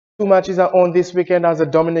Two matches are on this weekend as the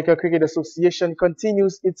Dominica Cricket Association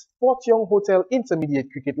continues its Fort Young Hotel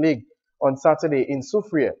Intermediate Cricket League. On Saturday in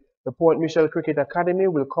Soufriere, the Port Michel Cricket Academy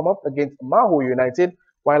will come up against Maho United,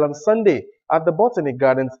 while on Sunday at the Botanic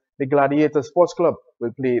Gardens, the Gladiator Sports Club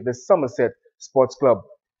will play the Somerset Sports Club.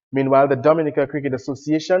 Meanwhile, the Dominica Cricket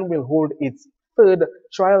Association will hold its third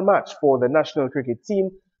trial match for the national cricket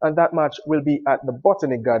team, and that match will be at the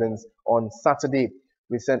Botanic Gardens on Saturday.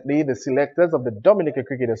 Recently, the selectors of the Dominica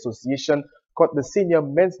Cricket Association cut the senior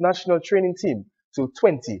men's national training team to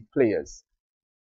 20 players.